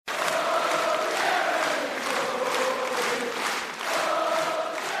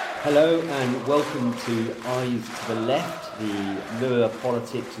Hello and welcome to Eyes to the Left, the Mirror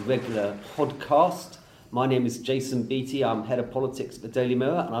Politics regular podcast. My name is Jason Beattie, I'm Head of Politics at the Daily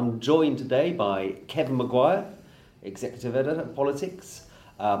Mirror, and I'm joined today by Kevin Maguire, Executive Editor of Politics,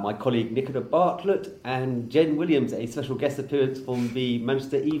 my colleague Nicola Bartlett, and Jen Williams, a special guest appearance from the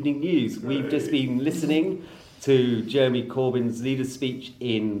Manchester Evening News. We've just been listening to Jeremy Corbyn's leader's speech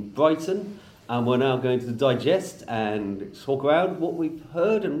in Brighton, and we're now going to digest and talk around what we've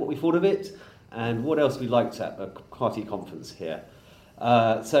heard and what we thought of it, and what else we liked at the party conference here.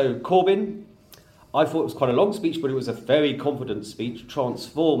 So Corbyn, I thought it was quite a long speech, but it was a very confident speech,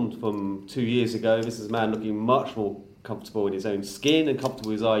 transformed from 2 years ago. This is a man looking much more comfortable in his own skin and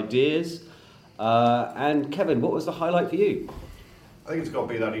comfortable with his ideas. And Kevin, what was the highlight for you? I think it's got to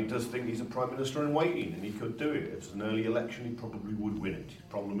be that he does think he's a Prime Minister in waiting and he could do it. If it's an early election, he probably would win it. The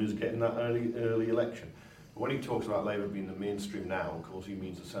problem is getting that early election. But when he talks about Labour being the mainstream now, of course he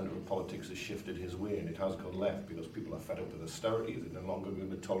means the centre of politics has shifted his way and it has gone left because people are fed up with austerity. They're no longer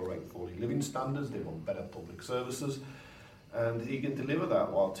going to tolerate falling living standards. They want better public services. And he can deliver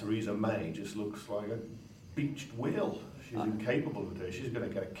that while Theresa May just looks like a beached whale. She's incapable of it. She's going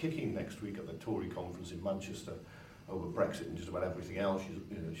to get a kicking next week at the Tory conference in Manchester over Brexit and just about everything else.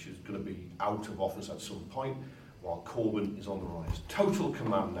 She's going to be out of office at some point, while Corbyn is on the rise. Total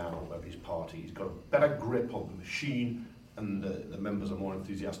command now of his party. He's got a better grip on the machine, and the members are more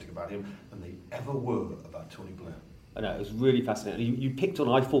enthusiastic about him than they ever were about Tony Blair. I know, it was really fascinating. You picked on,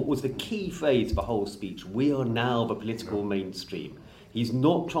 I thought, was the key phrase of the whole speech. We are now the political mainstream. He's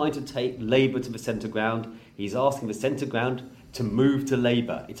not trying to take Labour to the centre ground. He's asking the centre ground to move to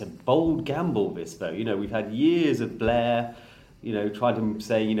Labour. It's a bold gamble, this, though. You know, we've had years of Blair, trying to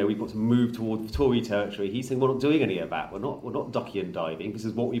say, we've got to move towards Tory territory. He's saying we're not doing any of that. We're not ducking and diving. This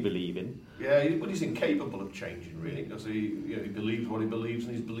is what we believe in. Yeah, but he's incapable of changing, really, because he believes what he believes,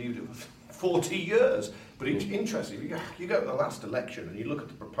 and he's believed it for 40 years. But it's interesting. You go to the last election and you look at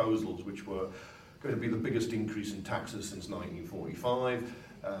the proposals, which were going to be the biggest increase in taxes since 1945,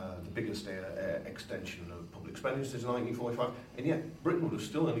 the biggest extension of public spending since 1945, and yet Britain would have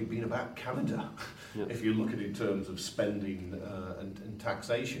still only been about Canada, if you look at it in terms of spending and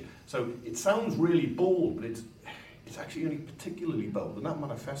taxation. So it sounds really bold, but it's actually only particularly bold. And that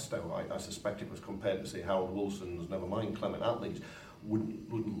manifesto, I suspect it was compared to, say, Harold Wilson's, never mind Clement Attlee's,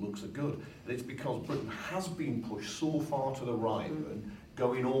 wouldn't look so good. And it's because Britain has been pushed so far to the right, and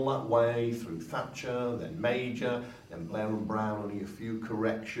going all that way through Thatcher, then Major, then Blair and Brown, only a few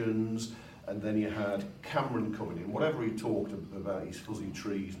corrections, and then you had Cameron coming in. Whatever he talked about his fuzzy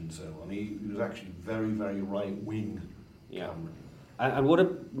trees and so on, he was actually very, very right-wing, Cameron. And what,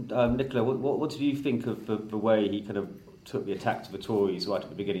 Nicola, what did you think of the way he kind of took the attack to the Tories right at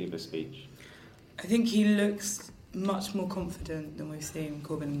the beginning of the speech? I think he looks much more confident than we've seen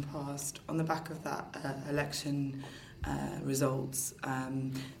Corbyn in the past on the back of that election results.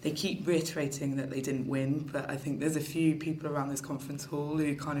 They keep reiterating that they didn't win, but I think there's a few people around this conference hall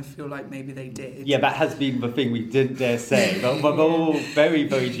who kind of feel like maybe they did. Yeah, that has been the thing we didn't dare say. But we're all very,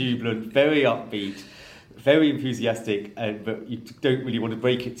 very jubilant, very upbeat, very enthusiastic, but you don't really want to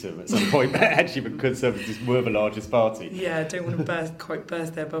break it to them at some point, actually, because the Conservatives were the largest party. Yeah, I don't want to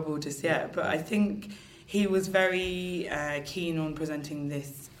burst their bubble just yet, but I think he was very keen on presenting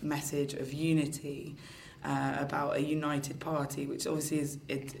this message of unity, about a united party, which obviously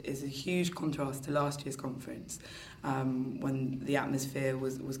is a huge contrast to last year's conference, when the atmosphere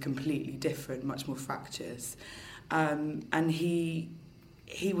was completely different, much more fractious. And he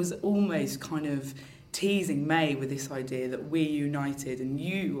was almost kind of teasing May with this idea that we're united and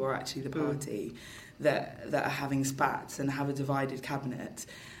you are actually the party that are having spats and have a divided cabinet.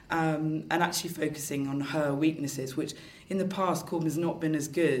 And actually focusing on her weaknesses, which in the past Corbyn's not been as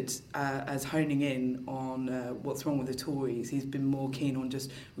good as honing in on what's wrong with the Tories. He's been more keen on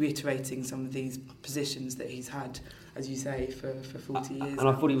just reiterating some of these positions that he's had, as you say, for 40 years. And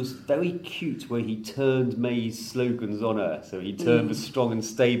I thought he was very cute where he turned May's slogans on her. So he turned the strong and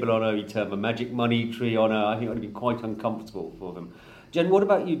stable on her, he turned the magic money tree on her. I think it would have been quite uncomfortable for them. Jen, what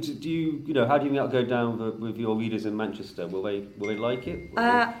about you? Do you how do you think that'll go down with your readers in Manchester? Will they like it?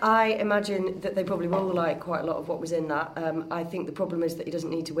 I imagine that they probably will like quite a lot of what was in that. I think the problem is that he doesn't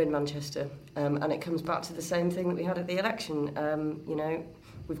need to win Manchester, and it comes back to the same thing that we had at the election.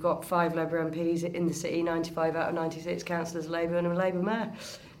 We've got 5 Labour MPs in the city, 95 out of 96 councillors Labour and a Labour mayor.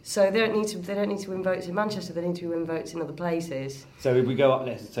 So they don't need to win votes in Manchester. They need to win votes in other places. So if we go up,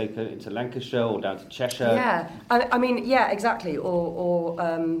 let's take into Lancashire or down to Cheshire. Yeah, I mean, yeah, exactly.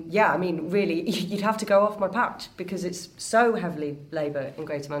 I mean, really, you'd have to go off my patch because it's so heavily Labour in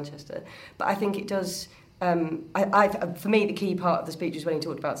Greater Manchester. But I think it does For me, the key part of the speech was when he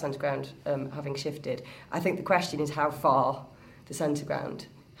talked about centre ground having shifted. I think the question is how far the centre ground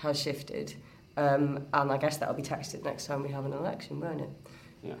has shifted, and I guess that'll be tested next time we have an election, won't it?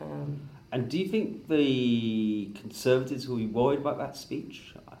 Yeah. And do you think the Conservatives will be worried about that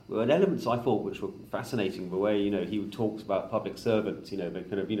speech? Well, elements I thought which were fascinating were where, he talks about public servants, they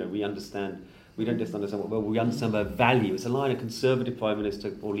kind of, we don't just understand we understand their value. It's a line a Conservative Prime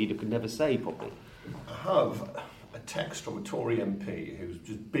Minister or leader could never say, probably. I have a text from a Tory MP who's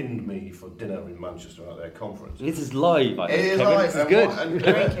just binned me for dinner in Manchester at their conference. This is live, I think. It is live. This is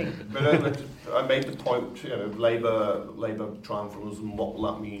good. But I made the point, Labour triumphalism, what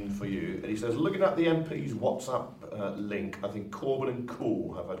will that mean for you? And he says, looking at the MP's WhatsApp link, I think Corbyn and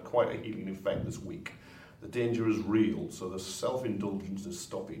co have had quite a healing effect this week. The danger is real, so the self-indulgence is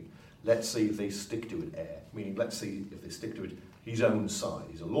stopping. Let's see if they stick to it, meaning let's see if they stick to it his own side.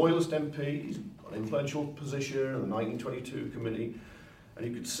 He's a loyalist MP, he's got an influential position in the 1922 committee, and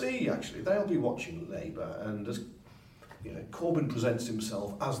you could see, actually, they'll be watching Labour, and as Corbyn presents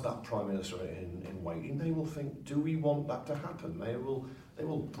himself as that Prime Minister in waiting, they will think, do we want that to happen? They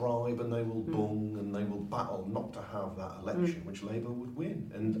will bribe and they will bung and they will battle not to have that election, which Labour would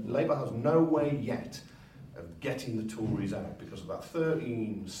win. And Labour has no way yet of getting the Tories out because of that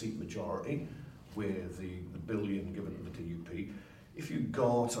 13-seat majority with the billion given to the DUP. If you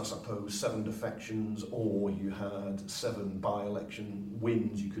got, I suppose, 7 defections or you had 7 by-election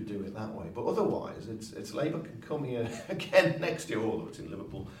wins, you could do it that way. But otherwise, it's Labour can come here again next year, although it's in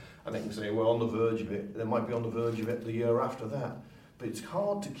Liverpool, and they can say, we're on the verge of it. They might be on the verge of it the year after that. But it's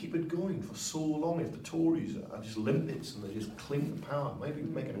hard to keep it going for so long if the Tories are just limpets and they just cling to power. Maybe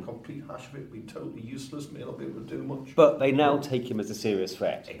making a complete hash of it, be totally useless, may not be able to do much. But they now take him as a serious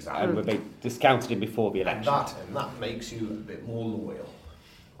threat. Exactly. And they discounted him before the election. And that makes you a bit more loyal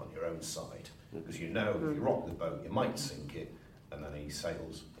on your own side. Because if you rock the boat, you might sink it, and then he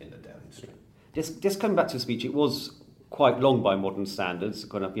sails in the downstream. Just coming back to the speech, it was quite long by modern standards,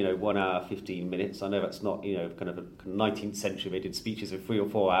 kind of 1 hour 15 minutes. I know that's not kind of a 19th century. They did speeches of 3 or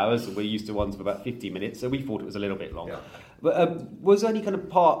 4 hours, and we're used to ones of about 50 minutes. So we thought it was a little bit long. Yeah. But was there any kind of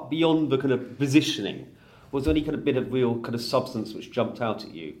part beyond the kind of positioning? Was there any kind of bit of real kind of substance which jumped out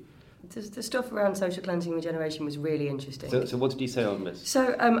at you? The stuff around social cleansing and regeneration was really interesting. So what did you say on this?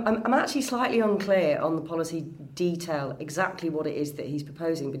 So I'm actually slightly unclear on the policy detail, exactly what it is that he's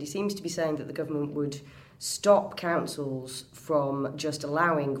proposing, but he seems to be saying that the government would stop councils from just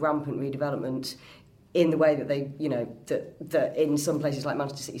allowing rampant redevelopment in the way that they, that in some places like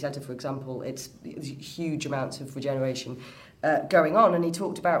Manchester City Centre, for example, it's huge amounts of regeneration going on. And he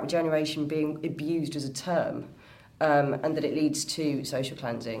talked about regeneration being abused as a term. And that it leads to social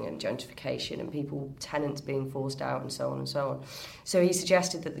cleansing and gentrification and tenants being forced out and so on and so on. So he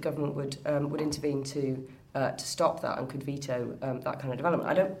suggested that the government would intervene to stop that and could veto that kind of development.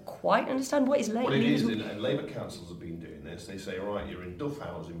 I don't quite understand what is Labour. Well, it is, and Labour councils have been doing this. They say, right, you're in Duff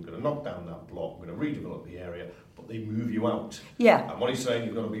housing, we're going to knock down that block, we're going to redevelop the area, but they move you out. Yeah. And what he's saying,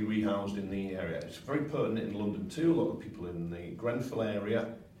 you've got to be rehoused in the area. It's very pertinent in London too. A lot of people in the Grenfell area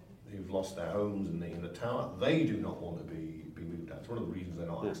who've lost their homes in the tower, they do not want to be moved out. It's one of the reasons they're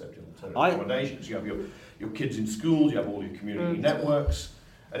not accepting alternative accommodations. You have your kids in schools, you have all your community networks,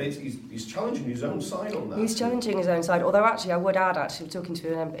 and he's challenging his own side on that. He's challenging his own side, although actually I would add, talking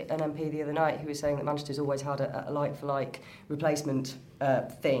to an MP the other night who was saying that Manchester's always had a like-for-like replacement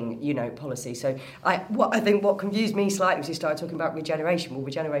policy. So I think what confused me slightly was he started talking about regeneration. Well,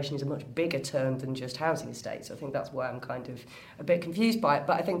 regeneration is a much bigger term than just housing estates. I think that's why I'm kind of a bit confused by it,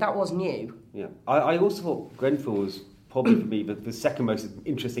 but I think that was new. Yeah, I also thought Grenfell was probably for me the second most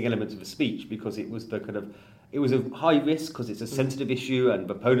interesting element of the speech, because it was it was a high risk because it's a sensitive issue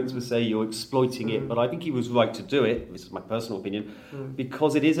and opponents would say you're exploiting it, but I think he was right to do it, this is my personal opinion,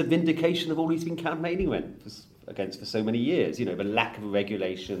 because it is a vindication of all he's been campaigning against for so many years, the lack of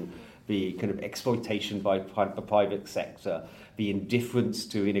regulation, the kind of exploitation by the private sector, the indifference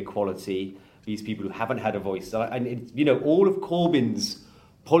to inequality, these people who haven't had a voice. And all of Corbyn's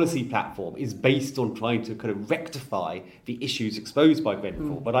policy platform is based on trying to kind of rectify the issues exposed by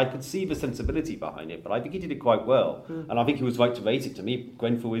Grenfell. But I could see the sensibility behind it, but I think he did it quite well. And I think he was right to raise it. To me,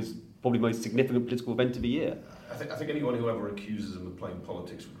 Grenfell is probably the most significant political event of the year. I think anyone who ever accuses him of playing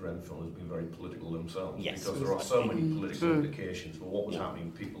politics with Grenfell has been very political themselves. Yes, because there are so many political implications for what was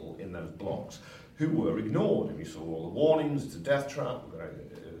happening to people in those blocks who were ignored. And we saw all the warnings, it's a death trap, we're going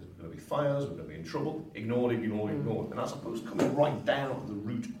to be fires, we're going to be in trouble, ignored. And I suppose coming right down to the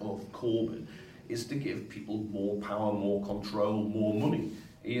root of Corbyn is to give people more power, more control, more money.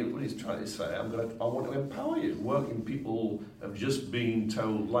 what he's trying to say, I want to empower you. Working people have just been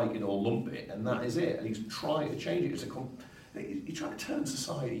told like it or lump it, and that is it. And he's trying to change it. He's trying to turn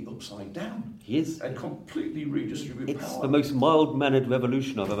society upside down. He is. And completely redistribute power. It's the most mild-mannered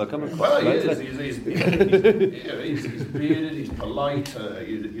revolution I've ever come across. Well, he is. He's bearded, he's polite.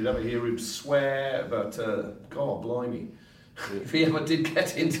 You'd never hear him swear, but God blimey. If he ever did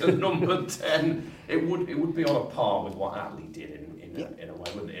get into number 10, it would be on a par with what Attlee did in a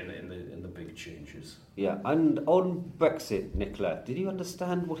way, wouldn't it, in the big changes. Yeah, and on Brexit, Nicola, did you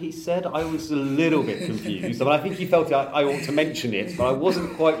understand what he said? I was a little bit confused. I mean, I think he felt I ought to mention it, but I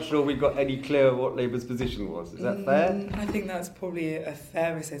wasn't quite sure we got any clear what Labour's position was. Is that fair? I think that's probably a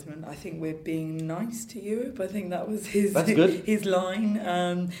fair assessment. I think we're being nice to Europe. I think that was his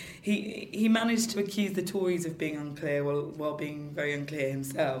line. He managed to accuse the Tories of being unclear while being very unclear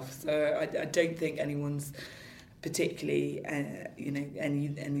himself. So I don't think anyone's particularly any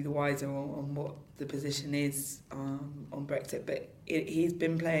the wiser on what the position is on Brexit, but he's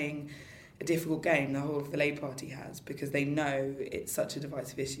been playing a difficult game, the whole of the Labour Party has, because they know it's such a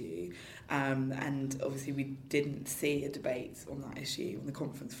divisive issue, and obviously we didn't see a debate on that issue on the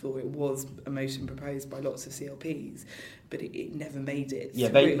conference floor. It was a motion proposed by lots of CLPs, but it never made it. Yeah,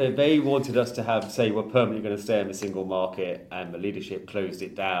 they wanted us to say we're permanently going to stay in the single market, and the leadership closed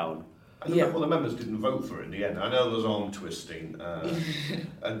it down. And the members didn't vote for it in the end. I know there's arm twisting,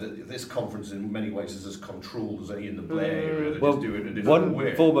 and this conference in many ways is as controlled as any in the Blair area. They just do it in a different way.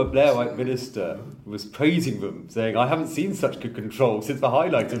 One former Blairite minister was praising them, saying, "I haven't seen such good control since the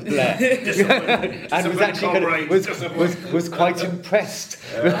highlight of Blair," and was quite impressed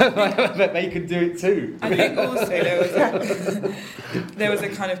that they could do it too. I think also there was a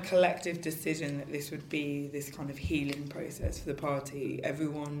kind of collective decision that this would be this kind of healing process for the party.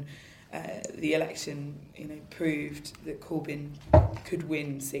 Everyone. The election, proved that Corbyn could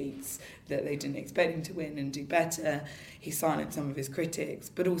win seats that they didn't expect him to win and do better. He silenced some of his critics,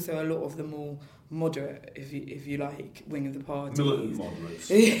 but also a lot of the more moderate, if you like, wing of the party. Militant moderates.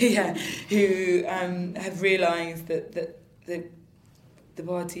 Yeah, who have realised that the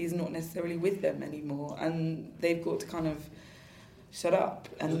party is not necessarily with them anymore, and they've got to kind of shut up.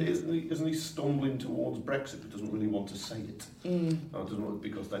 And isn't he stumbling towards Brexit but doesn't really want to say it?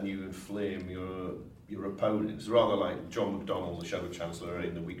 Because then you inflame your opponent. It's rather like John McDonnell, the Shadow Chancellor,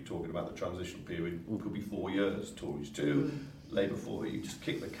 in the week talking about the transitional period. It could be 4 years, Tories 2, Labour 4. You just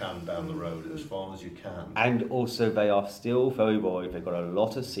kick the can down the road as far as you can. And also they are still very worried. They've got a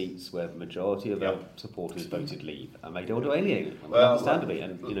lot of seats where the majority of their supporters voted Leave, and they don't want to alienate them, understandably.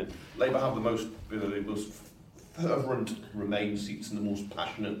 Labour have the most fervent Remain seats and the most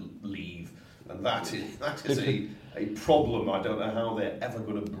passionate Leave, and that is a problem. I don't know how they're ever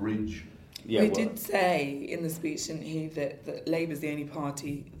going to bridge. Yeah, did say in the speech, didn't he, that Labour's the only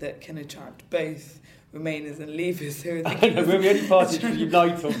party that can attract both Remainers and Leavers. So we're the only party to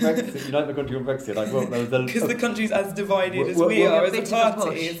unite on Brexit, unite the country on Brexit. Because the country's as divided as we are as a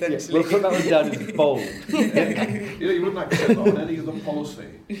party, essentially. We'll put that one down as bold. You wouldn't accept that on any other policy.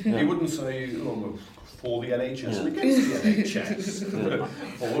 You wouldn't say, for the NHS and against the NHS,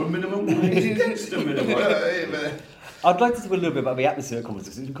 for a minimum wage against a minimum. I'd like to talk a little bit about the atmosphere of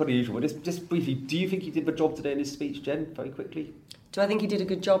conferences. It's quite unusual, but just briefly, do you think he did the job today in his speech, Jen, very quickly? Do I think he did a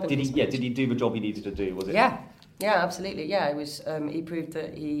good job in his speech? Yeah, did he do the job he needed to do, was it? Yeah, absolutely, yeah. It was. He proved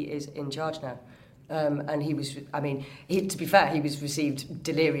that he is in charge now. And he was, to be fair, he was received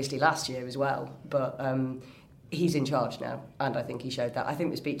deliriously last year as well, but he's in charge now, and I think he showed that. I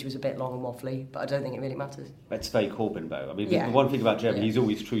think the speech was a bit long and waffly, but I don't think it really matters. That's very Corbyn, though. The one thing about Jeremy, he's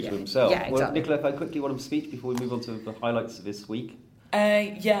always true to himself. Yeah, exactly. Well, Nicola, if I quickly want to speak before we move on to the highlights of this week.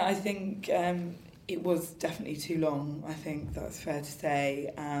 I think it was definitely too long. I think that's fair to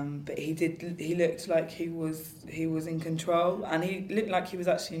say. But he looked like he was in control, and he looked like he was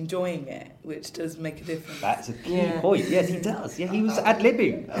actually enjoying it, which does make a difference. That's a key point. Yes, he does. Yeah, he was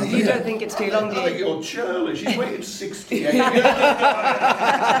ad-libbing. You don't think it's too long, do you? You're churlish. He's waited 68 years.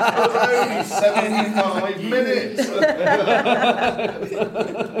 Only 75 minutes.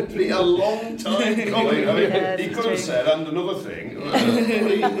 It's been a long time coming. He could have said, and another thing,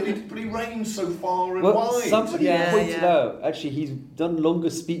 but he reigns so far and wide. Somebody pointed out, actually, he's done longer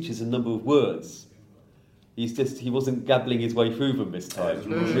speeches in number of words. He wasn't gabbling his way through them this time,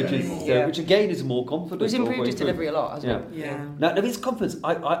 which again is more confident. He's improved his delivery a lot, hasn't he? Yeah. Now this conference,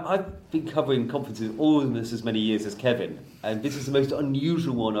 I've been covering conferences almost as many years as Kevin, and this is the most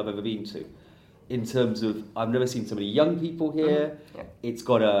unusual one I've ever been to. In terms of, I've never seen so many young people here. It's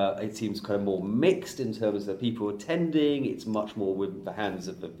got it seems kind of more mixed in terms of the people attending. It's much more with the hands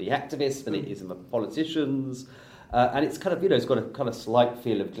of the activists than it is in the politicians. And it's kind of, it's got a kind of slight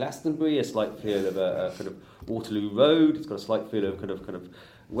feel of Glastonbury, a slight feel of a kind of Waterloo Road. It's got a slight feel of kind of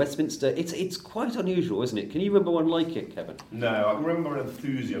Westminster. It's quite unusual, isn't it? Can you remember one like it, Kevin? No, I remember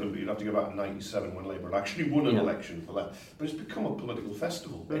enthusiasm, but you'd have to go back to 97 when Labour actually won an election for that. But it's become a political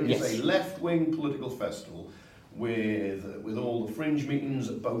festival. It's a left-wing political festival with all the fringe meetings,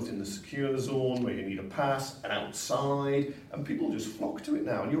 both in the secure zone where you need a pass and outside, and people just flock to it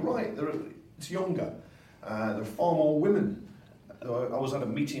now. And you're right, it's younger. There are far more women. I was at a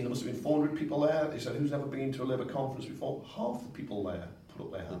meeting, there must have been 400 people there. They said, who's never been to a Labour conference before? Half the people there put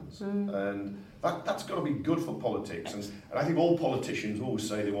up their hands. And that's got to be good for politics. And I think all politicians always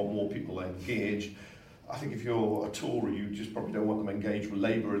say they want more people engaged. I think if you're a Tory, you just probably don't want them engaged with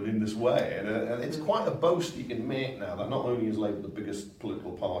Labour in this way. And it's quite a boast you can make now that not only is Labour the biggest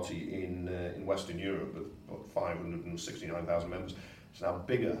political party in Western Europe, with 569,000 members, it's now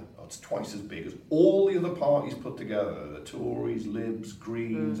bigger, it's twice as big as all the other parties put together, the Tories, Libs,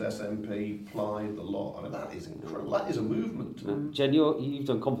 Greens, SNP, Plaid, the lot. I mean, that is incredible. That is a movement. Jen, you've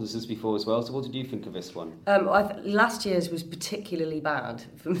done conferences before as well, so what did you think of this one? Last year's was particularly bad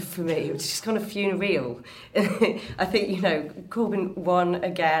for me. It was just kind of funereal. I think, Corbyn won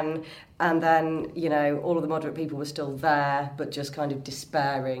again, and then, all of the moderate people were still there, but just kind of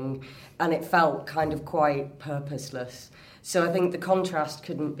despairing, and it felt kind of quite purposeless. So I think the contrast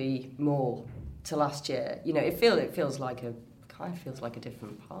couldn't be more to last year. It feels like a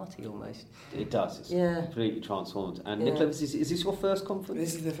different party almost. It does. It's completely transformed. And Nicola, is this your first conference?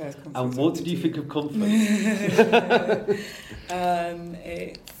 This is the first conference. And what did you think of conference?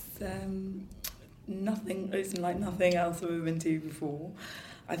 It's nothing. It's like nothing else we've been to before.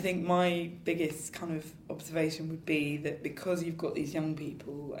 I think my biggest kind of observation would be that because you've got these young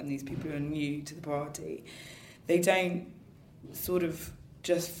people and these people who are new to the party, they don't sort of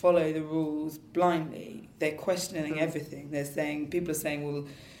just follow the rules blindly. They're questioning everything. People are saying, well,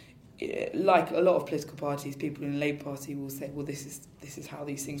 like a lot of political parties, people in the Labour Party will say, well, this is how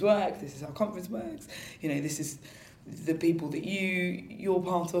these things work, this is how conference works, this is the people that you're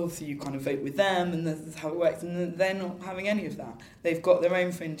part of, so you kind of vote with them, and this is how it works. And they're not having any of that. They've got their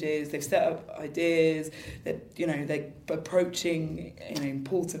own fringes, they've set up ideas, that they're approaching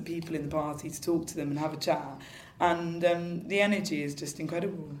important people in the party to talk to them and have a chat. And the energy is just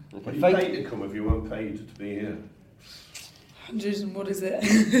incredible. Would you pay to come if you weren't paid to be here? 100 and what is it?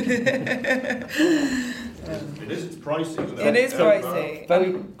 It is, it's pricey, isn't it? It is pricey.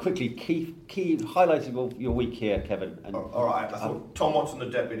 Very quickly, key highlights of your week here, Kevin. And, all right, I thought Tom Watson, the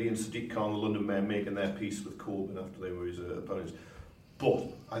deputy, and Sadiq Khan, the London mayor, making their peace with Corbyn after they were his opponents. But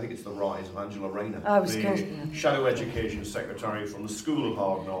I think it's the rise of Angela Rayner, the Shadow Education Secretary from the School of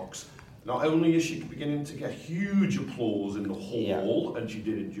Hard Knocks. Not only is she beginning to get huge applause in the hall, and she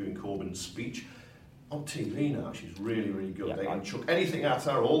did it during Corbyn's speech, on TV now she's really, really good. They can chuck anything at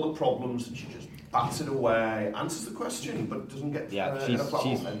her, all the problems, and she just bats it away, answers the question, but doesn't get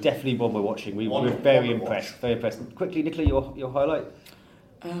she's definitely one we're watching. We're very impressed. Very impressed. Quickly, Nicola, your highlight?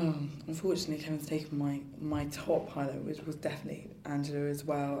 Unfortunately, Kevin's taken my top highlight, which was definitely Angela as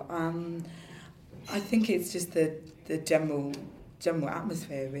well. I think it's just the general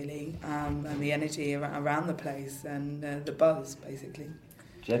atmosphere, really, and the energy around the place, and the buzz, basically.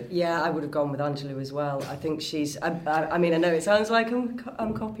 Jen? Yeah, I would have gone with Angela as well. I think she's... I mean, I know it sounds like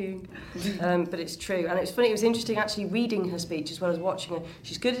I'm copying, but it's true. And it's funny, it was interesting actually reading her speech as well as watching her.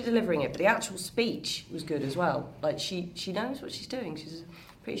 She's good at delivering it, but the actual speech was good as well. Like, she knows what she's doing. She's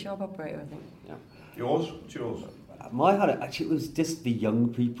a pretty sharp operator, I think. Yeah. Yours? What's yours? My highlight, actually, it was just the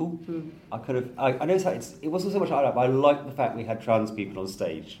young people. I noticed how it wasn't so much highlight, but I liked the fact we had trans people on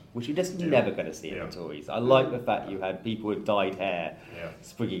stage, which you're just never going to see in the Tories. I like the fact you had people with dyed hair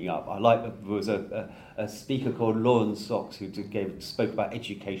springing up. I like that there was a speaker called Lauren Socks who spoke about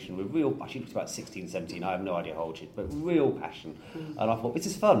education with real, she was about 16, 17, I have no idea how old she is, but real passion. And I thought, this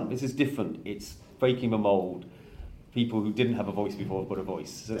is fun, this is different, it's breaking the mould. People who didn't have a voice before have got a voice.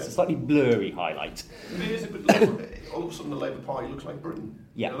 So it's a slightly blurry highlight. It is, but all of a sudden the Labour Party looks like Britain.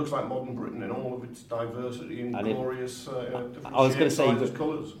 Yeah. It looks like modern Britain in all of its diversity and glorious different I was going to say,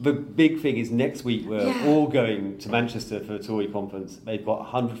 colours. The big thing is next week we're all going to Manchester for a Tory conference. They've got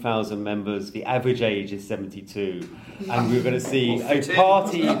 100,000 members. The average age is 72. And we're going to see a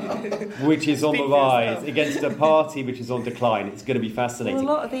party which is on the rise against a party which is on decline. It's going to be fascinating.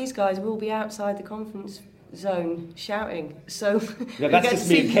 Well, a lot of these guys will be outside the conference zone shouting. So Yeah, that's just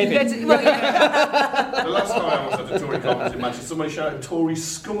me and Kevin. The last time I was at the Tory conference in Manchester, somebody shouted Tory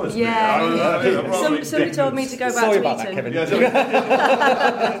scummers. Somebody told me to go back Sorry to about Eton. that,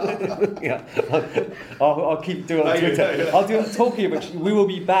 Kevin. I'll keep doing it on Twitter. I'll do it talking of which we will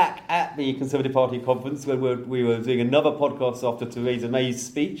be back at the Conservative Party conference where we were doing another podcast after Theresa May's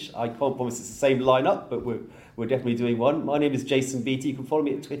speech. I can't promise it's the same lineup, but we're definitely doing one. My name is Jason Beattie. You can follow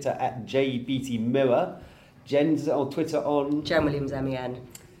me at Twitter at JBeattieMirror. Jen's on Twitter on... Jen Williams, MEN.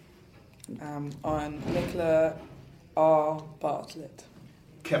 On Nicola R. Bartlett.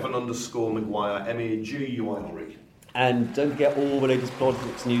 Kevin_Maguire, MAGUIRE. And don't forget all the latest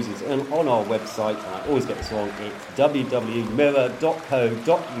politics news is on our website, and I always get this wrong, it's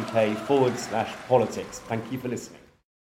www.mirror.co.uk/politics. Thank you for listening.